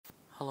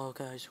Hello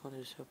guys, what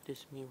is up? This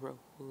is me,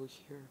 Rahul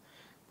here,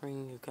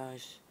 bringing you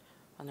guys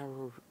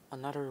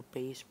another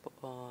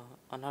baseball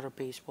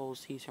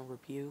season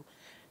review.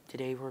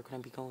 Today we're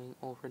gonna be going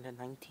over the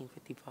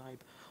 1955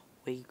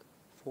 Wake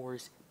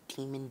Forest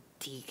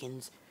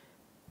Deacons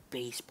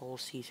baseball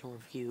season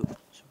review.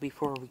 So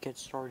before we get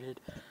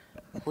started,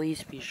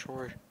 please be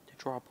sure to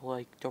drop a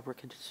like. Don't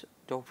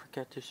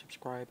forget to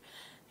subscribe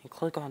and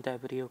click on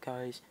that video,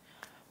 guys.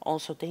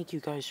 Also, thank you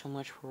guys so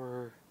much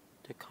for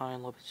the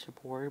kind love and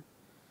support.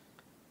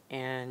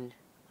 And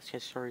let's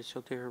get started.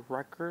 So their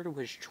record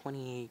was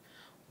 28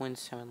 wins,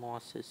 7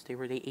 losses. They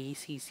were the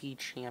ACC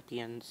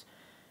champions,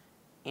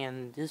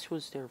 and this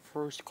was their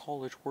first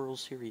College World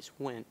Series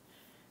win.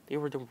 They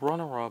were the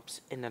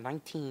runner-ups in the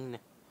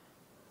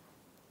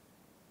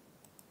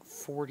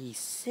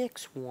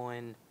 1946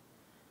 one.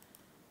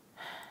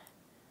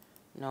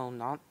 No,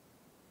 not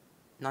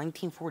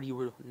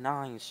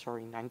 1949.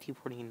 Sorry,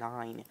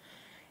 1949.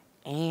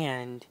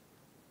 And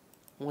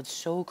what's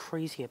so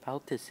crazy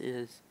about this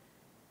is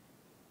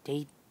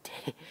they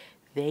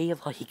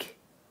like,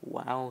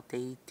 wow,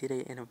 they did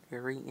it in a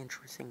very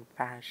interesting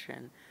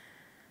fashion.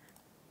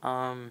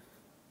 But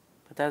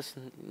that's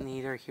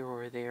neither here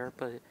or there,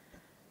 but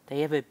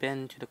they haven't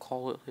been to the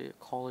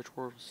College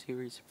World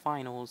Series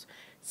finals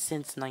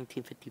since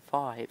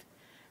 1955.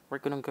 We're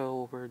gonna go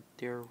over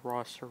their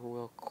roster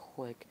real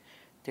quick.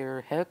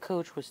 Their head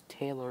coach was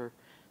Taylor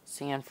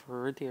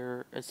Sanford.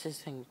 Their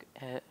assistant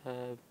head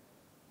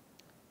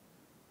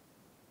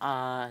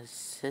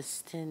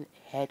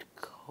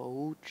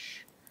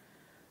coach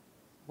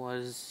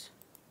was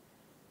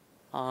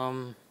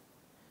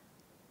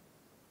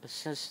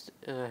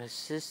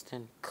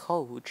assistant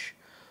coach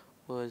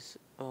was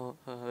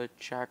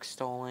Jack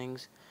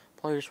Stallings.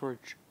 Players were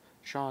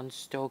John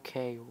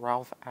Stokey,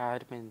 Ralph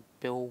Adman,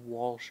 Bill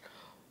Walsh,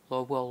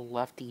 Lowell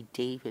Lefty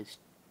Davis,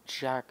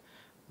 Jack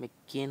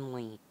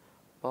McGinley,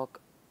 Buck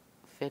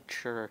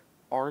Fitcher,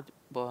 Art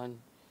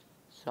Bun,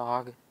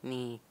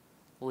 Zogny,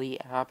 Lee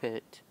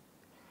Abbott,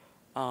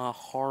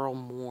 Harl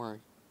Moore,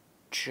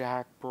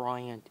 Jack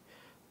Bryant,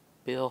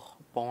 Bill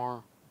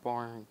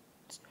Barnes,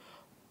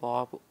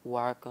 Bob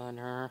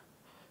Wagner,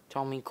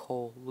 Tommy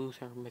Cole,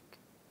 Luther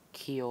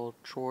McKeel,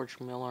 George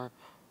Miller,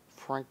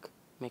 Frank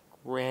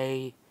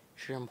McRae,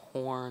 Jim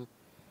Horn,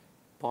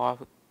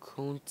 Bob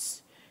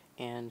Kuntz,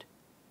 and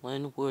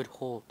Linwood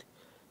Holt.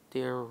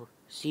 Their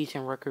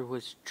season record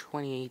was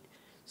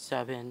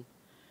 28-7.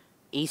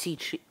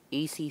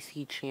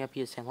 ACC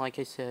champions, and like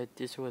I said,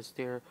 this was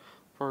their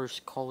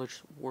first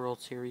College World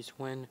Series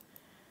win.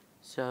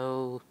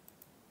 So,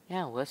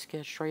 yeah, let's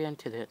get straight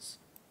into this.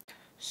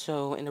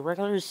 So, in the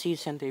regular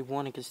season, they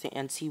won against the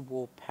NC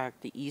Wolfpack,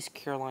 the East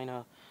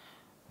Carolina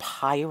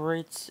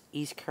Pirates,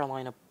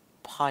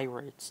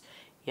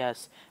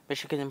 yes,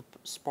 Michigan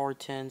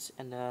Spartans,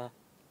 and the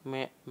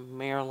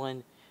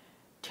Maryland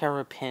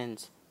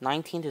Terrapins,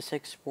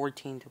 19-6,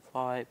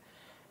 14-5,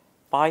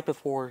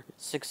 5-4,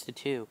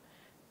 6-2.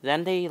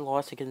 Then they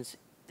lost against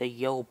the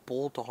Yale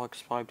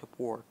Bulldogs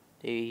 5-4.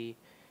 They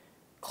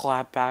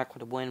clapped back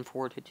with a win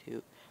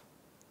 4-2.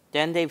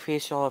 Then they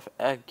faced off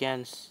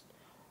against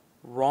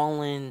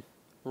Rollins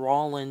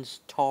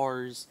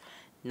Tars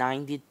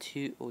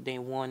 9-2. They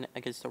won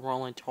against the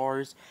Rollins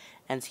Tars.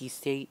 NC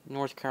State,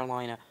 North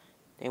Carolina.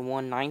 They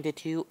won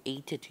 9-2,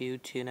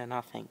 8-2,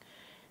 2-0.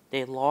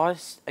 They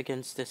lost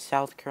against the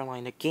South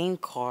Carolina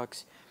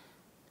Gamecocks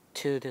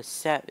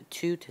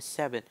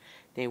 2-7.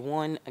 They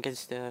won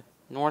against the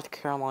North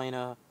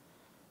Carolina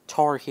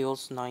Tar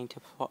Heels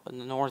 9-5.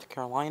 North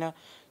Carolina,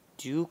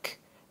 Duke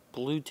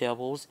Blue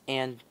Devils,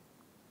 and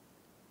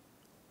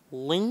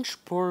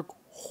Lynchburg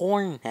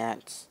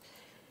Hornets.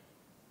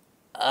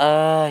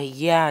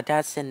 Yeah,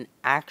 that's an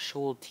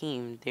actual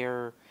team.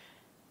 They're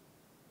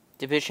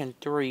Division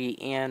 3,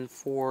 and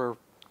for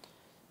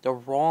the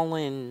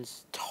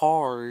Rollins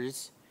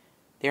Tars,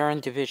 they're in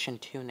Division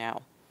 2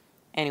 now.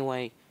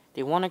 Anyway,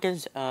 they won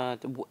against,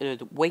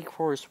 the Wake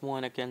Forest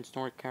won against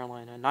North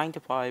Carolina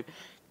 9-5,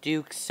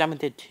 Duke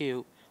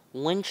 7-2,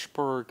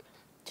 Lynchburg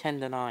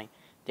 10-9.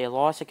 They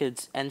lost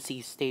against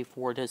NC State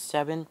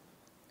 4-7.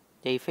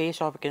 They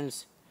faced off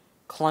against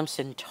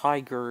Clemson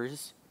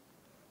Tigers,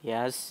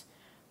 yes,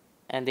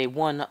 and they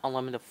won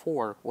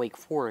 11-4, Wake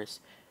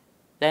Forest.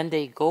 Then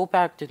they go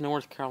back to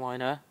North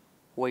Carolina,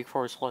 Wake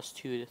Forest lost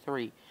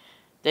 2-3.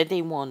 Then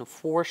they won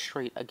 4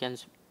 straight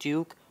against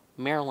Duke,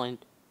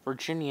 Maryland,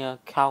 Virginia,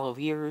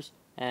 Cavaliers,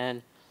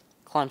 and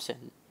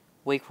Clemson.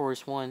 Wake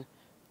Forest won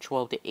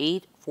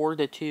 12-8,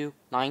 4-2,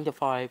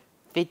 9-5,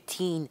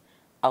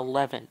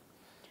 15-11.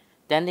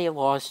 Then they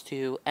lost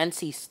to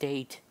NC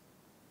State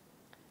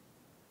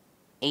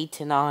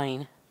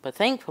 8-9, but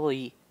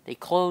thankfully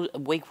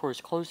Wake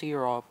Forest closed the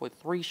year off with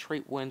 3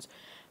 straight wins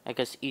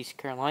against East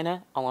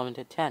Carolina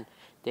 11-10.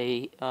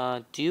 They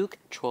Duke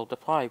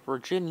 12-5,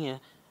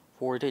 Virginia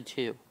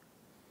 4-2.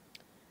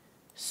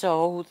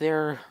 So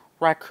their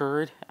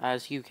record,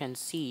 as you can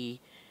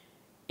see,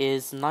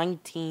 is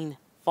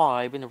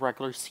 19-5 in the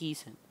regular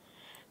season.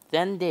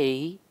 Then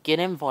they get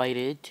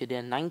invited to the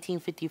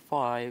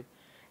 1955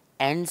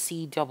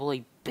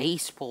 NCAA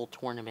baseball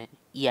tournament.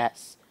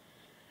 Yes.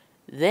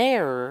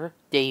 There,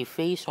 they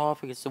face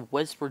off against the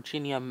West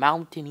Virginia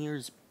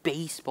Mountaineers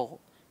baseball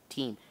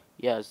team.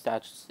 Yes,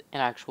 that's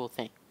an actual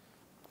thing.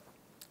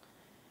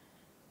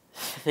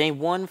 They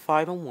won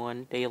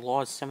 5-1. They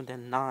lost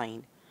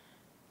 7-9.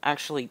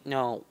 Actually,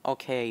 no.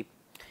 Okay.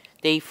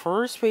 They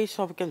first faced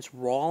off against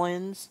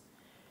Rollins.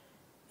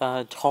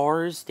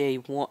 Tars. They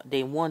won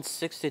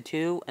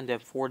 6-2 and then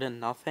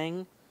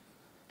 4-0.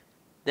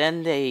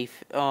 Then they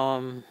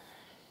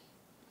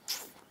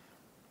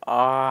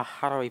how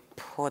do I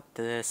put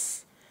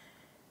this?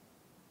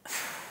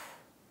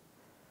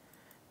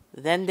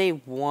 Then they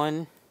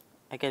won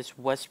against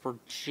West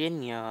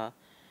Virginia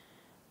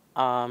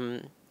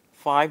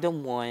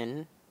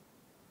 5-1.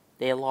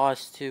 They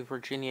lost to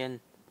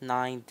Virginia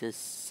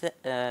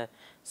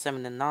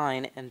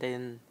 7-9, and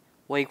then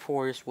Wake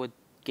Forest with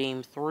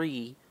Game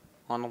 3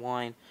 on the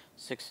line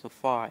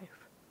 6-5.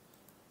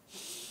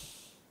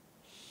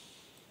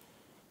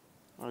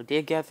 I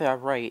did get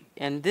that right.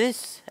 And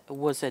this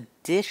was a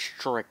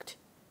district.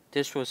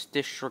 This was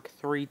District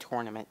 3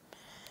 tournament.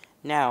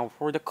 Now,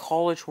 for the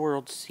College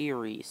World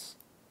Series.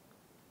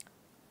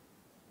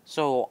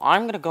 So,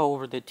 I'm going to go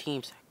over the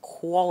teams that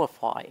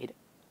qualified.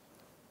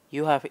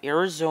 You have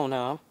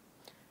Arizona,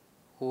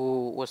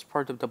 who was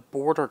part of the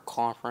Border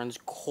Conference,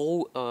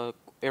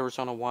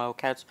 Arizona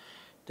Wildcats,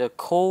 the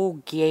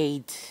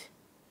Colgate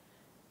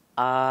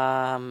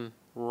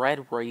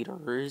Red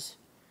Raiders.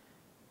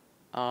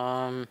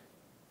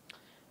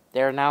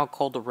 They're now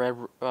called the Red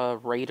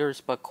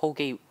Raiders, but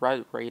Colgate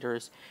Red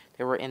Raiders,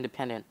 they were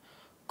independent.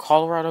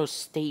 Colorado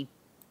State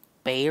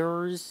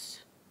Bears.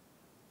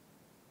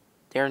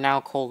 They're now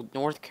called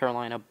North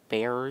Carolina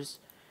Bears.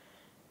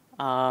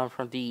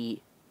 From the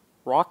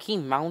Rocky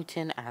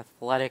Mountain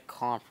Athletic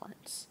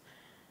Conference.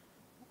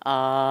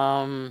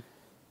 Then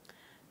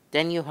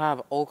you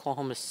have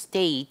Oklahoma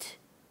State,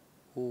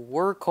 who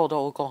were called the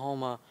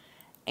Oklahoma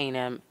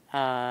A&M.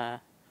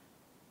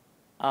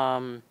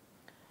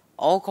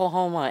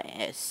 Oklahoma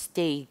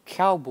State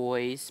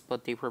Cowboys,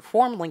 but they were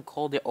formerly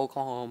called the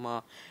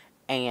Oklahoma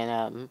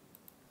A&M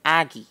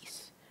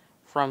Aggies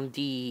from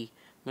the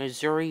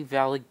Missouri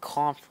Valley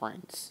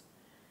Conference.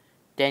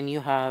 Then you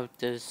have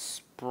the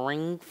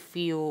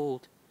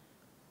Springfield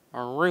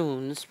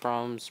Maroons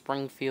from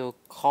Springfield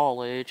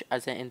College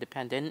as an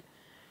independent.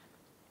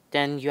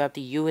 Then you have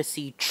the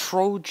USC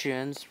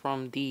Trojans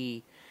from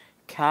the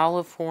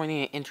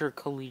California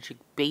Intercollegiate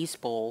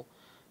Baseball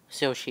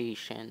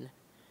Association.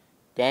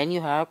 Then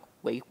you have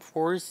Wake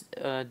Forest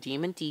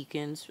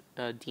Deacons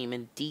from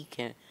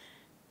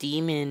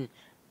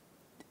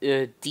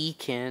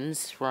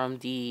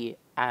the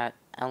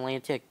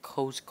Atlantic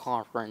Coast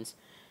Conference.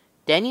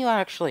 Then you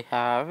actually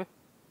have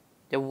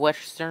the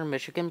Western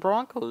Michigan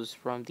Broncos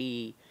from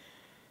the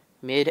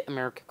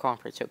Mid-America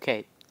Conference.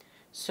 Okay,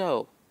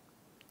 so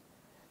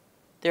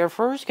their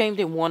first game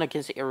they won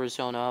against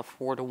Arizona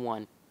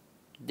 4-1.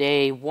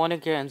 They won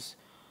against,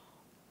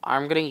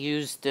 I'm gonna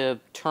use the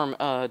term,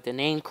 the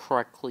name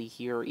correctly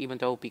here, even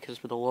though because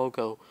of the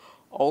logo,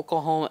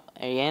 Oklahoma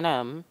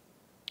A&M.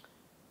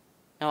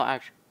 No,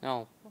 actually,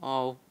 no.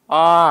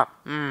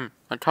 I'm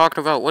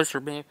talking about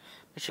Western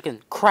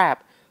Michigan.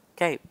 Crap.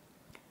 Okay.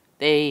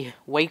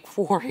 Wake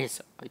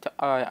Forest.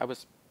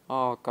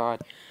 Oh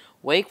god.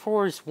 Wake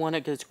Forest won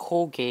against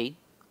Colgate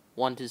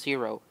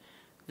 1-0.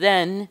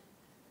 Then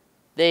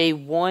they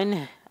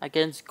won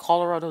against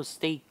Colorado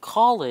State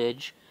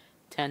College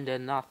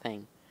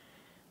 10-0.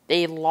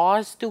 They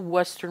lost to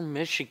Western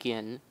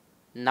Michigan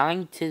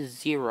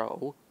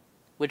 9-0,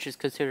 which is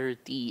considered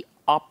the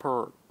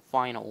upper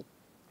final.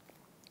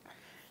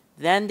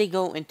 Then they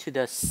go into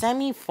the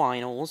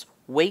semifinals.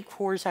 Wake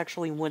Forest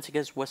actually wins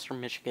against Western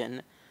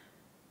Michigan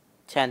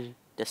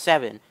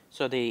 10-7.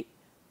 So they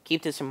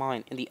keep this in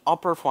mind. In the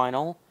upper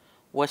final,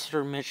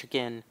 Western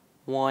Michigan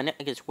won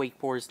against Wake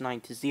Forest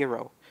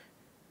 9-0.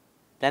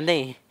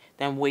 Then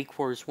Wake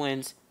Forest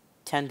wins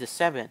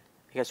 10-7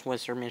 against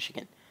Western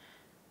Michigan.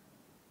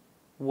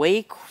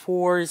 Wake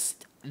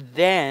Forest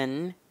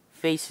then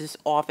faces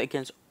off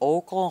against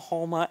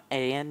Oklahoma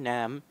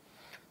A&M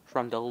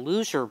from the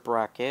loser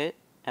bracket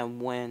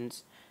and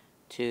wins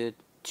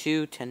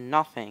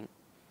 2-0.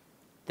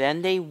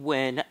 Then they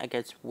win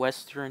against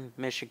Western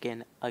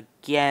Michigan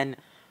again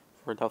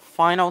for the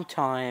final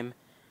time,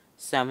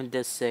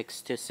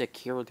 7-6 to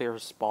secure their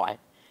spot.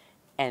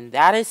 And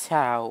that is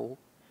how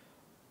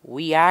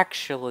we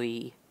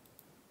actually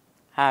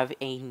have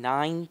a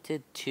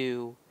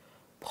 9-2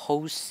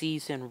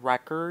 postseason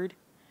record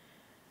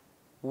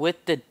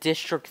with the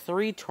District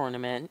 3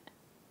 tournament.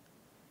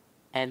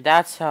 And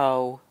that's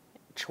how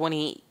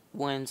 20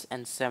 wins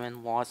and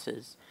 7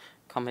 losses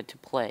come into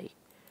play.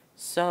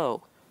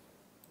 So,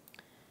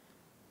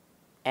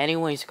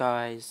 anyways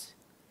guys,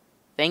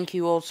 thank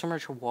you all so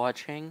much for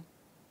watching.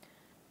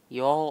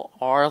 Y'all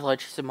are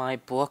legends in my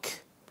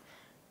book,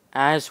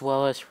 as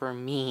well as for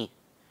me.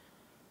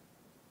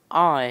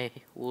 I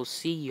will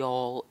see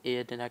y'all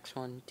in the next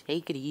one.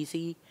 Take it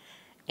easy,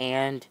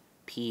 and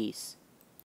peace.